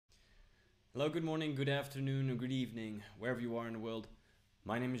Hello, good morning, good afternoon, or good evening, wherever you are in the world.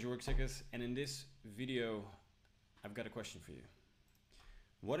 My name is Jorg Sikkes, and in this video, I've got a question for you.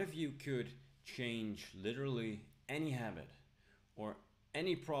 What if you could change literally any habit or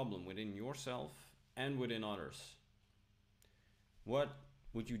any problem within yourself and within others? What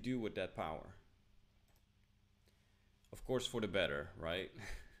would you do with that power? Of course, for the better, right?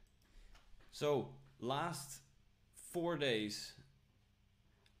 So, last 4 days,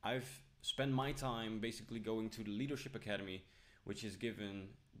 I've spent my time basically going to the Leadership Academy, which is given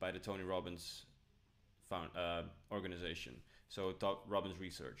by the Tony Robbins organization, so Robbins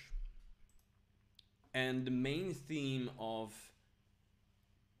Research. And the main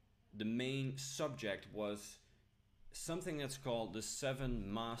subject was something that's called the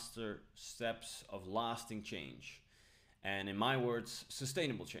 7 master steps of lasting change. And in my words,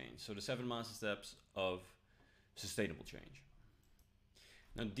 sustainable change. So the 7 master steps of sustainable change.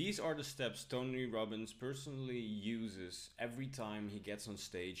 Now, these are the steps Tony Robbins personally uses every time he gets on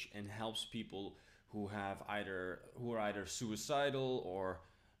stage and helps people who are either suicidal or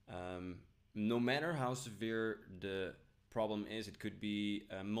no matter how severe the problem is. It could be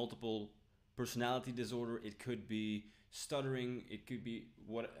a multiple personality disorder, it could be stuttering, it could be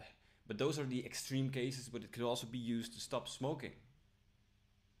what, but those are the extreme cases. But it could also be used to stop smoking.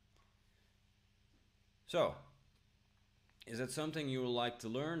 So, is that something you would like to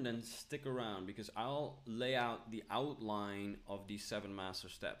learn? Then stick around, because I'll lay out the outline of these 7 master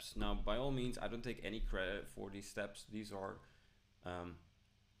steps. Now, by all means, I don't take any credit for these steps. These are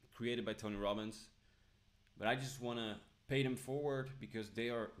created by Tony Robbins, but I just want to pay them forward because they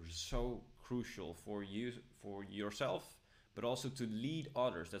are so crucial for you, for yourself, but also to lead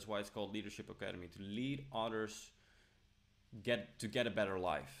others. That's why it's called Leadership Academy, to lead others get a better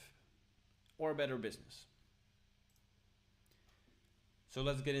life or a better business. So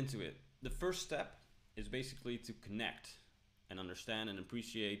let's get into it. The first step is basically to connect and understand and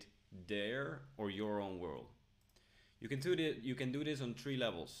appreciate their or your own world. You can do this on 3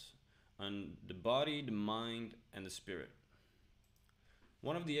 levels: on the body, the mind, and the spirit.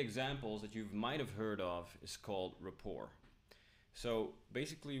 One of the examples that you might have heard of is called rapport. So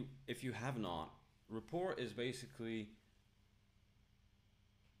basically, if you have not, rapport is basically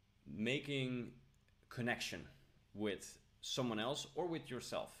making connection with someone else or with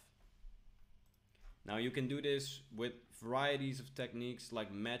yourself. Now, you can do this with varieties of techniques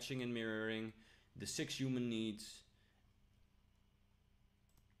like matching and mirroring, the 6 human needs,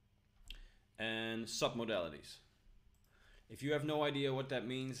 and submodalities. If you have no idea what that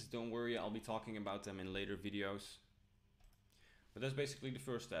means, don't worry, I'll be talking about them in later videos. But that's basically the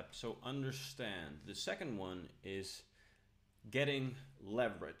first step. So understand. The second one is getting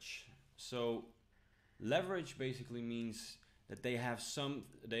leverage. So leverage basically means that they have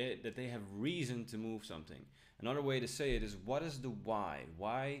reason to move something. Another way to say it is, what is the why?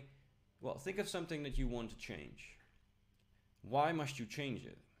 Why? Well, think of something that you want to change. Why must you change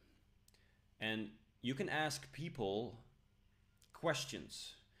it? And you can ask people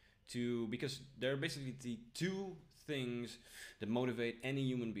questions because they're basically the 2 things that motivate any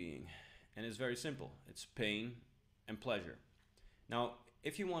human being. And it's very simple. It's pain and pleasure. Now,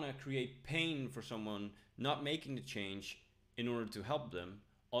 if you want to create pain for someone not making the change in order to help them,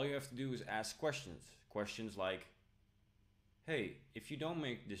 all you have to do is ask questions. Questions like, hey, if you don't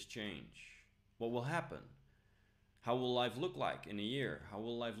make this change, what will happen? How will life look like in a year? How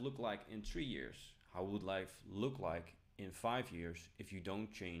will life look like in 3 years? How would life look like in 5 years if you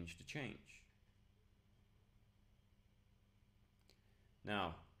don't change the change?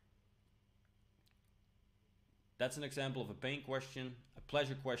 Now, that's an example of a pain question. A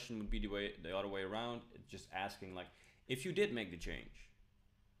pleasure question would be the other way around. It's just asking, like, if you did make the change,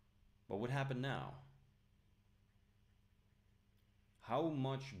 what would happen now? How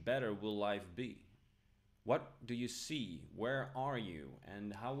much better will life be? What do you see? Where are you?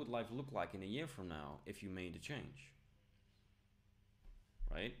 And how would life look like in a year from now if you made the change?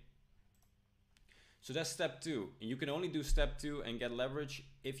 Right? So that's step 2. And you can only do step 2 and get leverage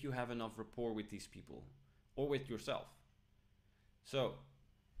if you have enough rapport with these people or with yourself. So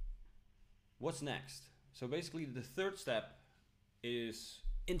what's next? So basically, the third step is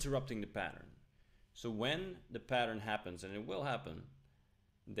interrupting the pattern. So when the pattern happens, and it will happen,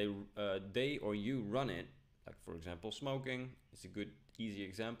 they or you run it, like for example smoking is a good easy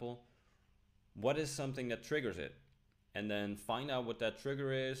example. What is something that triggers it? And then find out what that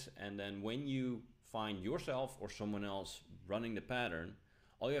trigger is, and then when you find yourself or someone else running the pattern,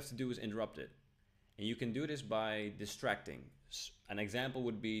 all you have to do is interrupt it. And you can do this by distracting. An example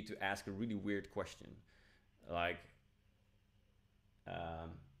would be to ask a really weird question like,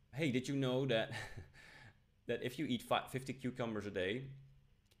 hey, did you know that that if you eat 50 cucumbers a day,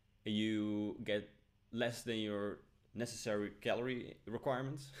 you get less than your necessary calorie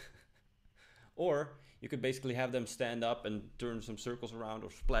requirements? Or you could basically have them stand up and turn some circles around or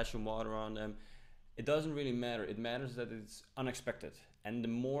splash some water on them. It doesn't really matter. It matters that it's unexpected. And the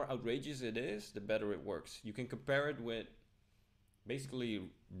more outrageous it is, the better it works. You can compare it with basically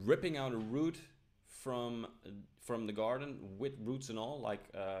ripping out a root from the garden with roots and all, like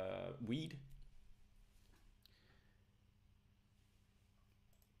weed.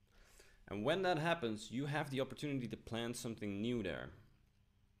 And when that happens, you have the opportunity to plant something new there.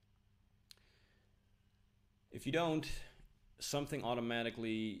 If you don't, something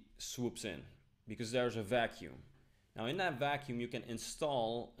automatically swoops in because there's a vacuum. Now in that vacuum, you can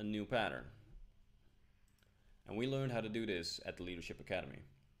install a new pattern. And we learned how to do this at the Leadership Academy.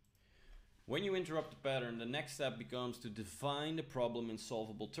 When you interrupt the pattern, the next step becomes to define the problem in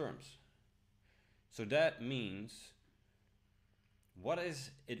solvable terms. So that means, what is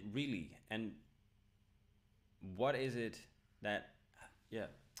it really? And what is it that,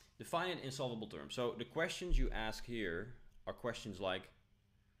 define it in solvable terms. So the questions you ask here are questions like,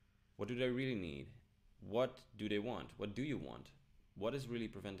 what do they really need? What do they want? What do you want? What is really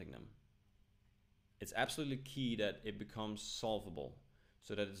preventing them? It's absolutely key that it becomes solvable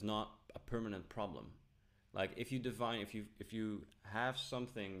so that it's not a permanent problem. Like if you have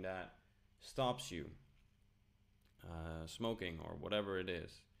something that stops you smoking or whatever it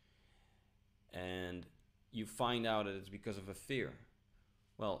is, and you find out that it's because of a fear,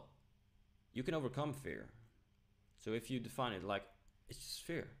 well, you can overcome fear. So if you define it like it's just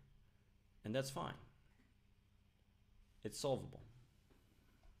fear, and that's fine, it's solvable.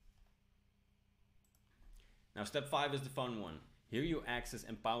 Now step 5 is the fun one. Here you access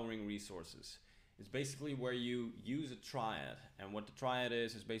empowering resources. It's basically where you use a triad, and what the triad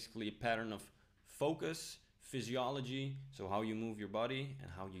is basically a pattern of focus, physiology, so how you move your body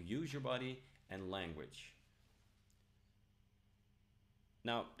and how you use your body, and language.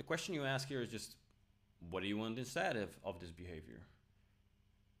 Now the question you ask here is just, what do you want instead of this behavior?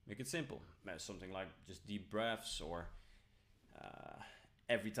 Make it simple. Something like just deep breaths, or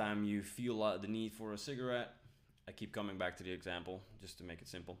every time you feel the need for a cigarette. I keep coming back to the example just to make it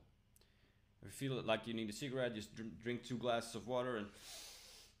simple. If you feel like you need a cigarette, just drink 2 glasses of water and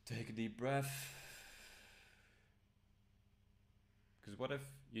take a deep breath. Because what if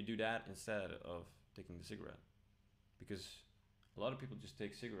you do that instead of taking the cigarette? Because a lot of people just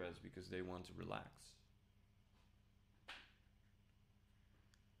take cigarettes because they want to relax.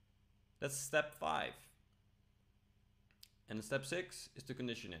 That's step 5. And step 6 is to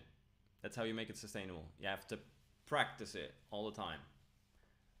condition it. That's how you make it sustainable. You have to practice it all the time.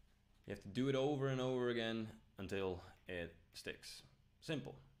 You have to do it over and over again until it sticks.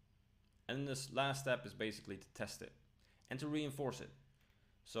 Simple. And this last step is basically to test it and to reinforce it.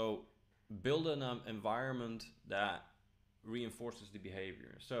 So build an environment that reinforces the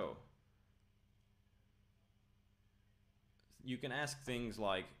behavior. So you can ask things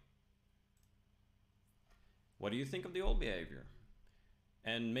like, what do you think of the old behavior?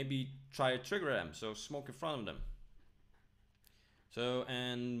 And maybe try to trigger them, so smoke in front of them. So,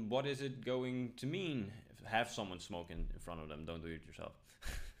 and what is it going to mean if have someone smoke in front of them? Don't do it yourself.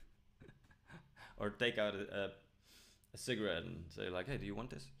 Or take out a cigarette and say like, hey, do you want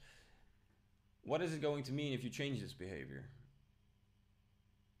this? What is it going to mean if you change this behavior?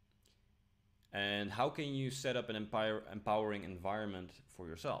 And how can you set up an empowering environment for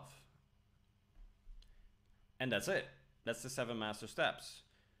yourself? And that's it. That's the 7 master steps.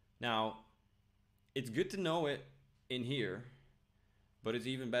 Now, it's good to know it in here, but it's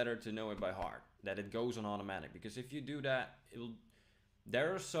even better to know it by heart, that it goes on automatic. Because if you do that,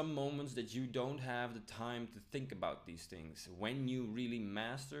 there are some moments that you don't have the time to think about these things. When you really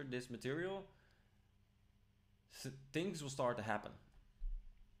master this material, things will start to happen.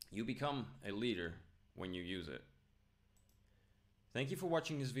 You become a leader when you use it. Thank you for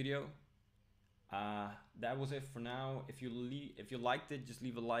watching this video. That was it for now. If you liked it, just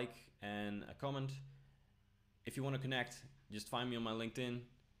leave a like and a comment. If you want to connect, just find me on my LinkedIn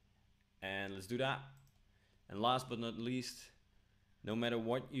and let's do that. And last but not least, no matter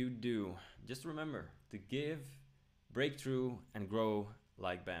what you do, just remember to give, break through, and grow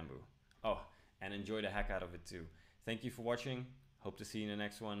like bamboo. Oh, and enjoy the heck out of it too. Thank you for watching. Hope to see you in the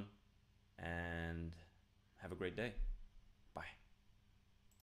next one, and have a great day. Bye.